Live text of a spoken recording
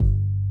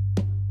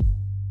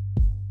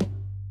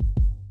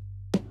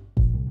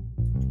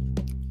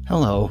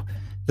Hello,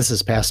 this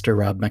is Pastor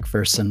Rob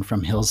McPherson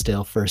from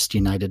Hillsdale First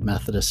United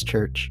Methodist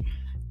Church.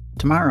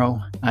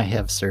 Tomorrow I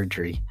have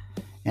surgery,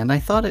 and I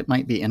thought it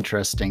might be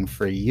interesting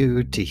for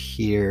you to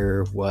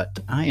hear what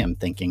I am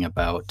thinking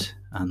about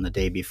on the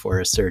day before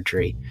a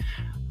surgery.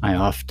 I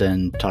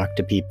often talk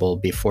to people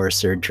before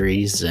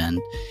surgeries and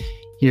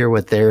hear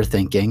what they're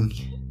thinking,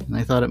 and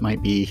I thought it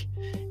might be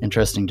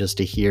interesting just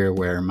to hear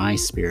where my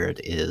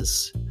spirit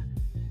is.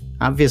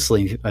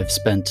 Obviously, I've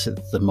spent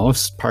the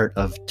most part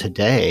of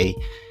today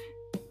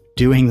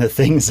doing the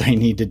things I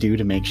need to do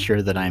to make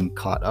sure that I'm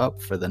caught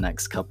up for the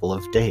next couple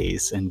of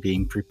days and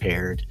being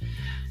prepared,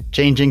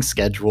 changing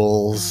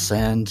schedules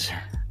and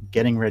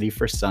getting ready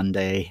for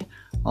Sunday,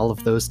 all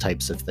of those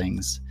types of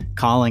things,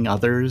 calling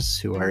others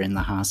who are in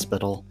the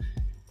hospital.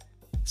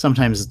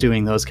 Sometimes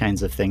doing those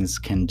kinds of things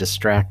can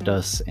distract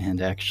us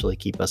and actually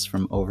keep us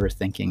from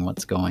overthinking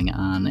what's going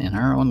on in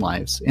our own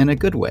lives in a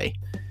good way.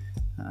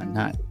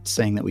 Not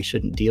saying that we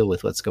shouldn't deal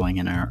with what's going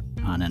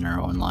on in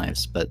our own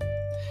lives, but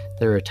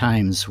there are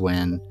times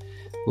when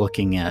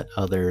looking at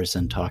others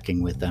and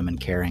talking with them and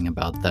caring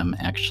about them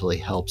actually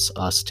helps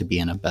us to be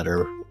in a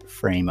better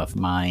frame of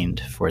mind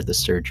for the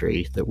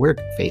surgery that we're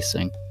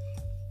facing.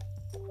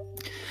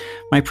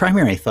 My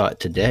primary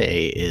thought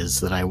today is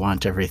that I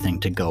want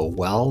everything to go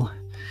well,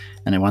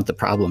 and I want the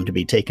problem to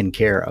be taken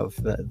care of.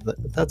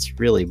 That's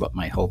really what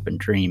my hope and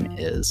dream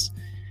is,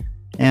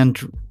 and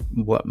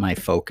what my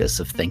focus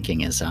of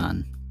thinking is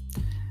on.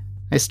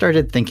 I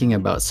started thinking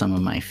about some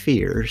of my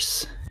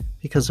fears,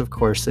 because of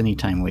course,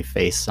 anytime we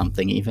face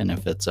something, even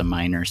if it's a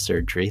minor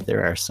surgery,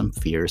 there are some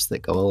fears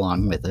that go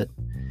along with it.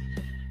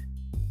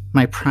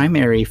 My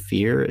primary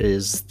fear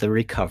is the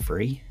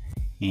recovery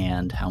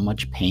and how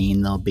much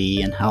pain there'll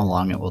be and how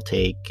long it will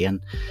take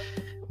and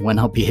when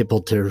I'll be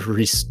able to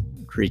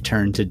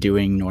return to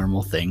doing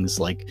normal things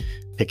like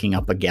picking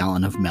up a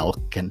gallon of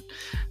milk, and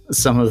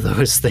some of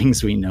those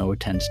things we know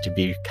tend to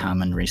be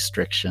common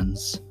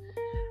restrictions.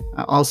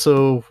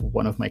 Also,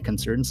 one of my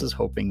concerns is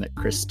hoping that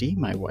Christy,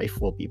 my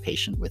wife, will be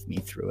patient with me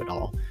through it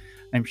all.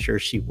 I'm sure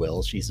she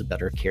will. She's a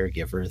better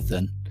caregiver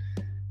than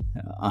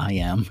I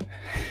am.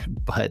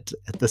 But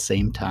at the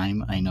same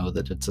time, I know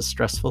that it's a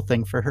stressful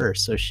thing for her.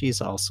 So she's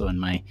also in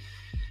my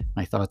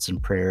thoughts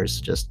and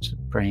prayers, just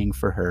praying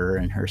for her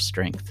and her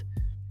strength.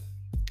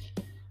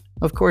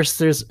 Of course,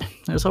 there's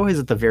always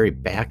at the very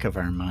back of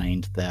our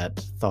mind that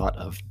thought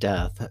of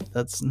death.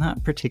 That's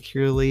not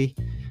particularly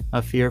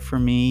a fear for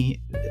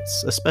me,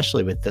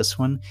 especially with this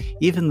one.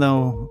 Even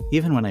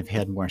when I've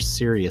had more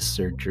serious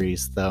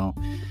surgeries, though,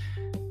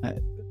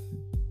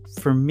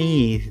 for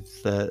me,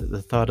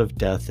 the thought of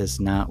death is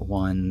not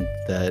one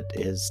that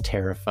is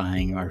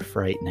terrifying or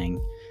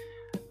frightening.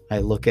 I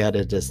look at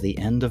it as the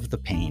end of the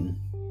pain,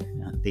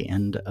 the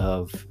end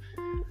of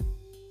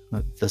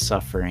the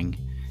suffering.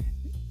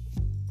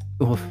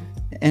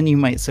 And you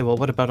might say, well,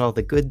 what about all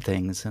the good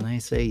things? And I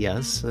say,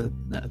 yes,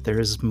 there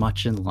is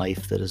much in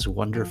life that is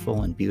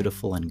wonderful and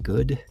beautiful and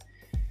good.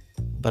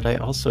 But I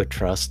also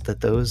trust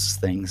that those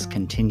things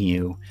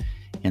continue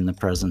in the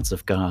presence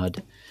of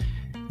God.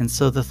 And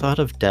so the thought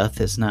of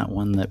death is not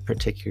one that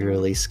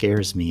particularly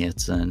scares me.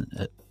 It's a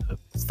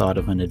thought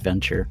of an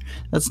adventure.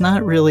 That's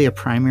not really a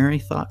primary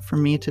thought for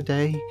me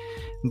today,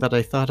 but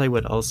I thought I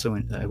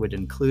would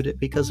include it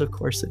because, of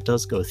course, it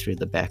does go through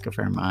the back of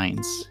our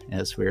minds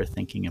as we're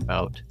thinking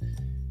about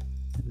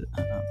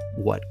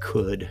what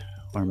could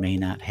or may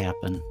not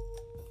happen.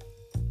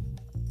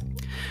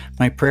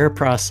 My prayer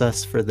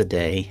process for the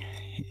day.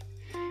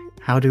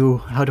 How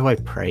do I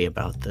pray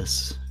about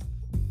this?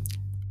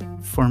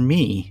 For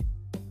me,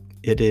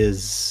 it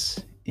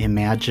is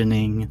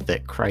imagining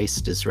that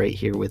Christ is right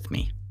here with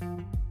me.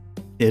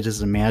 It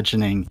is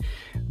imagining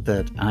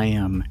that I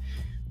am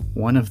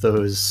one of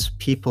those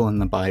people in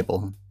the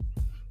Bible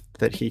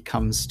that he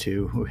comes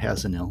to who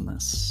has an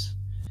illness.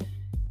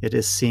 It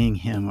is seeing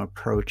him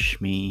approach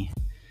me,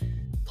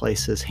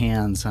 place his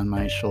hands on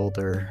my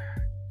shoulder,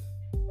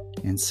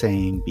 and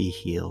saying, "Be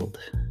healed."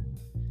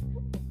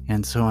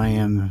 And so I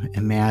am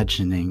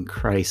imagining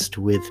Christ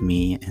with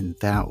me in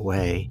that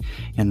way,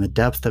 and the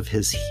depth of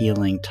his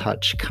healing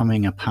touch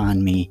coming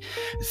upon me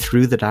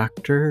through the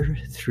doctor,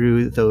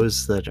 through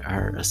those that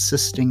are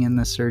assisting in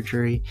the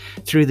surgery,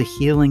 through the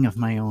healing of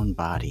my own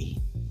body,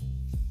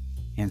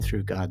 and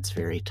through God's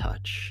very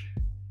touch.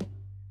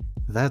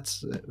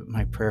 That's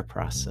my prayer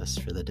process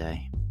for the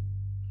day.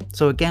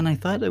 So again, I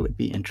thought it would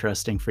be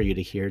interesting for you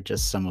to hear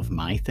just some of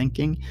my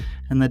thinking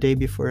on the day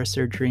before a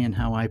surgery and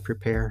how I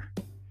prepare.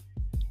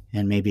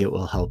 And maybe it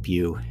will help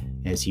you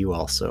as you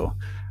also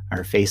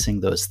are facing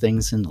those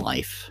things in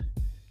life.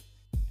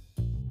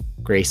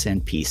 Grace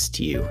and peace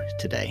to you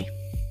today.